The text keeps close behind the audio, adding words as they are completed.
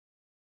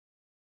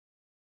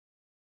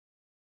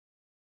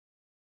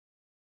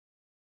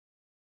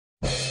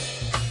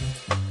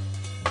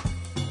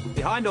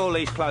Behind all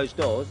these closed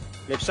doors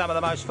live some of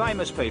the most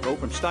famous people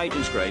from stage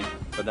and screen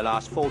for the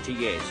last 40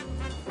 years.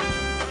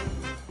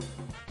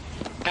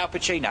 Al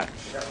Pacino.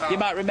 You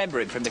might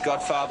remember him from The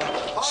Godfather,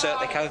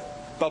 Serpico,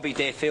 Bobby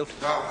Deerfield.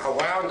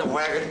 Around the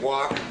wagon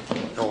walk,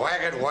 the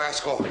wagon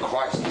rascal,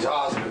 Christ, he's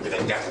always going to be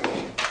the death of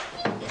me.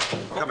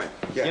 Come in.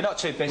 Yeah. You're not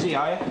too busy,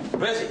 are you?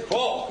 Busy?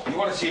 Paul, you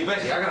want to see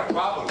busy? I got a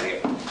problem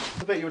here.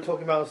 The bit you were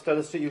talking about on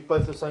Stella Street, you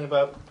both were saying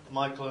about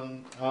Michael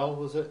and Al,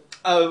 was it?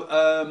 Oh,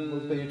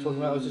 What bit you were talking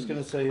about? I was just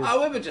going to say...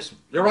 Oh, we were just...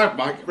 You're right,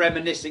 Mike.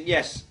 Reminiscing,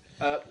 yes.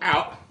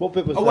 Out. What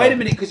bit was that? Oh, wait a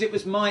minute, because it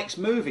was Mike's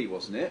movie,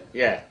 wasn't it?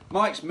 Yeah.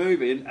 Mike's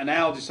movie, and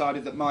Al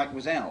decided that Mike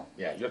was out.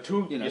 Yeah, you're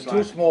too it's too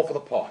like- small for the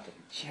part.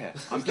 Yeah,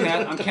 I'm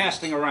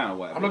casting around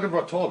away. I'm looking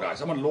for a tall guy,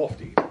 someone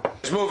lofty.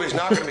 This movie's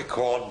not going to be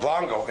called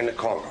Bongo in the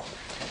Congo.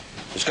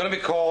 It's going to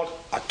be called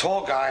A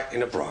Tall Guy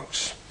in the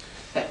Bronx.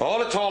 All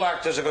the tall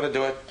actors are going to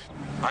do it.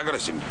 I got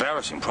this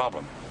embarrassing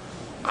problem.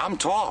 I'm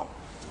tall.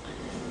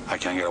 I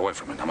can't get away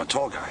from it. I'm a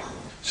tall guy.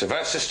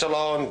 Sylvester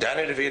Stallone,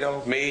 Danny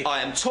DeVito, me.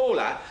 I am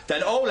taller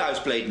than all those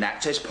bleeding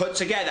actors put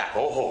together.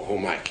 Oh,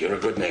 Mike, you're a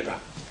good neighbor.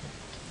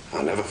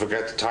 I'll never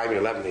forget the time you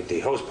left me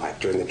the hosepipe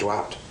during the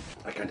drought.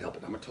 I can't help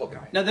it, I'm a tall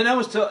guy. Now, then I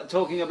was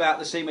talking about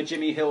the scene where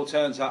Jimmy Hill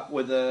turns up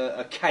with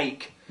a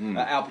cake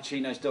at Al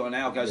Pacino's door, and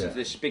Al goes into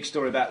this big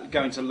story about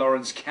going to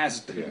Lawrence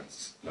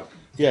Kasdan's. No.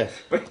 Yes.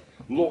 But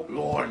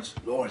Lawrence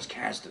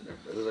Kasdan.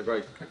 There's a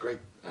great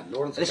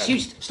Lawrence. This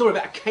huge story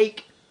about a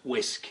cake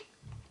whisk,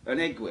 an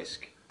egg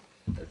whisk.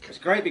 It's a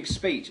great big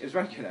speech. It was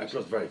very good. It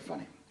was very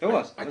funny. It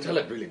was. I tell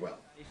it really well.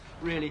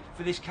 Really,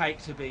 for this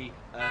cake to be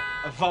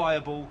a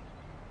viable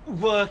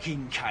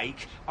working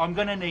cake, I'm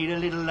going to need a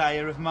little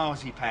layer of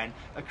marzipan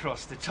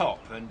across the top,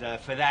 and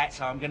for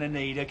that I'm going to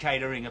need a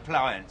catering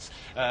appliance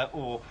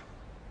or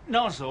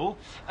nozzle,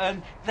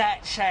 and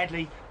that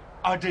sadly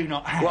I do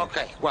not have. Well,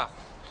 okay, well,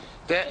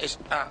 there is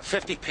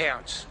 50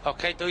 pounds,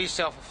 okay? Do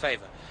yourself a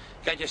favor.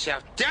 Get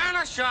yourself down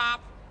the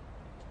shop,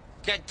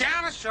 get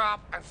down the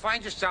shop and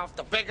find yourself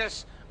the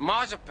biggest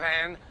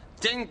marzipan,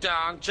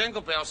 ding-dong,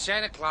 jingle bell,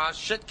 Santa Claus,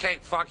 shit cake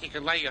fuck you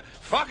can lay your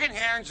fucking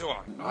hands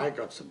on. I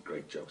got some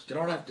great jokes. Do you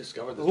know what I've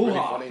discovered that's really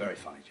funny? Very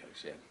funny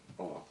jokes, yeah.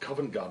 Oh,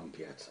 Covent Garden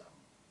Piazza.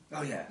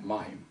 Oh, yeah.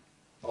 Mime.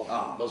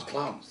 Oh, those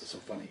clowns, they're so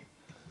funny.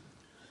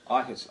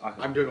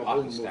 I'm doing a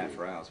whole stand movie.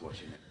 for hours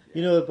watching it.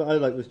 You know what I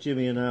like with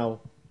Jimmy and Al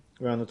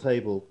around the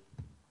table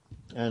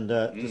and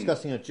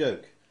discussing a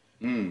joke?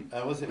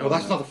 Was it? No,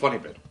 that's not the funny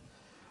bit.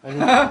 And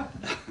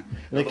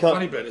they The can't...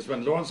 funny bit is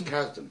when Lawrence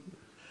Kasdan...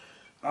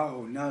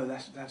 Oh, no,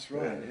 that's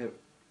right.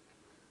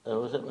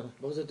 was it?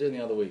 What was it doing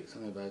the other week?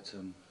 Something about...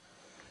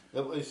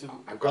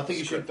 I think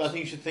you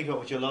should think about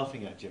what you're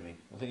laughing at, Jimmy.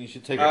 I think you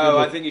should take.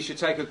 I think you should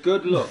take a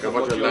good look at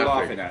what you're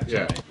laughing at,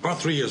 Jimmy. Yeah. About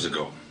 3 years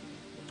ago,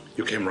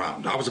 you came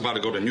round. I was about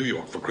to go to New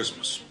York for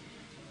Christmas.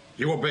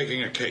 You were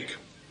baking a cake.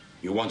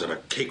 You wanted a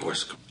cake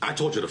whisk. I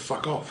told you to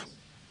fuck off.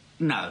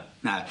 No,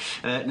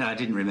 I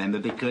didn't remember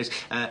because,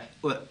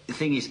 well, the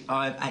thing is,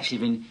 I've actually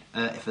been,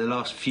 for the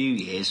last few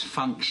years,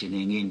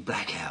 functioning in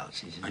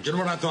blackouts. And you know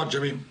what I thought,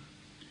 Jimmy?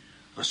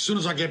 As soon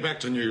as I get back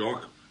to New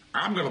York,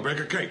 I'm going to bake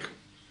a cake.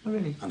 Oh,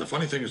 really? And the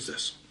funny thing is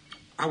this.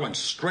 I went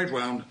straight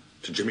round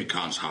to Jimmy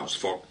Kahn's house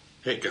for,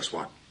 hey, guess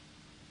what?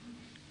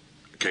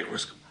 A cake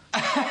whisk.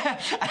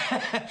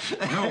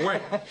 No,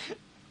 wait.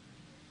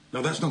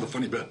 No, that's not the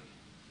funny bit.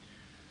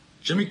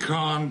 Jimmy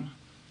Kahn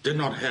did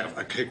not have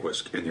a cake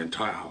whisk in the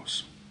entire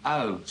house.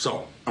 Oh.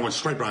 So, I went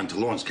straight round to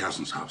Lawrence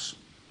Kasdan's house.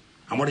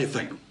 And what do you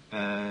think?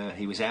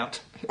 He was out.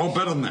 Oh,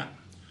 better than that.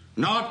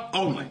 Not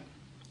only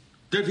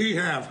did he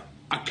have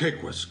a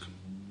cake whisk,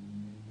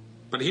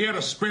 but he had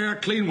a spare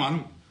clean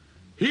one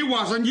he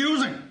wasn't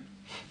using.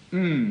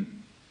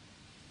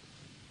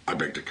 I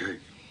baked a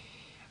cake.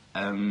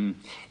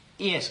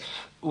 Yes,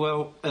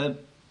 well,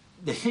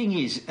 the thing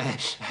is,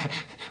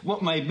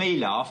 what made me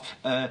laugh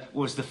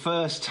was the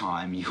first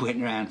time you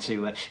went round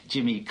to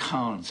Jimmy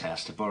Kahn's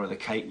house to borrow the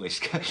cake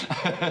whisk.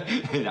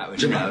 That was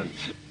Jimmy,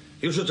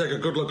 you should take a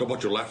good look at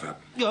what you laugh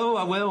at. Oh,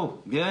 I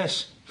will,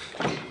 yes.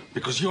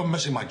 Because you're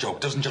missing my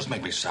joke doesn't just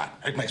make me sad.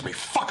 It makes me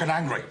fucking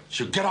angry.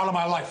 So get out of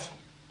my life.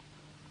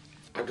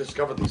 I've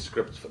discovered these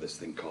scripts for this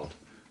thing called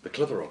The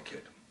Clitheroe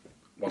Kid.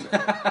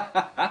 Wonderful.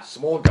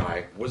 Small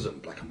guy,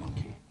 wizened like a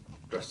monkey,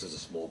 dressed as a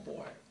small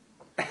boy.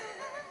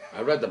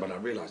 I read them and I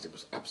realised it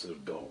was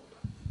absolute gold.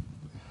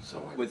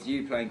 So With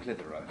you playing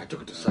Clitheroe? I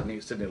took it to Sidney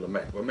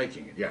Lumet. We're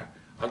making it, yeah.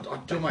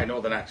 I'll do my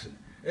northern accent.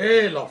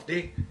 Hey,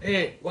 Lofty.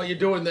 Hey, what you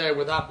doing there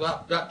with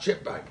that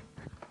chip bag?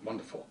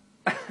 Wonderful.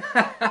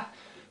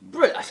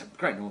 Brilliant. That's a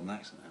great northern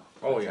accent now.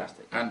 Oh, yeah.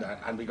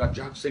 And we got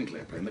Jack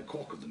Sinclair playing the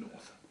Cork of the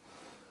North.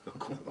 The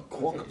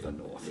Cork of the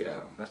North? Yeah.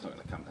 That's not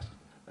going to come.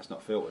 That's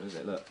not filtered, is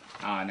it? Look.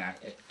 Ah, no.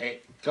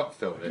 It got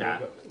filtered. Nah.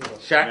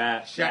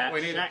 Shaq,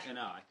 we need Shaq and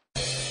I.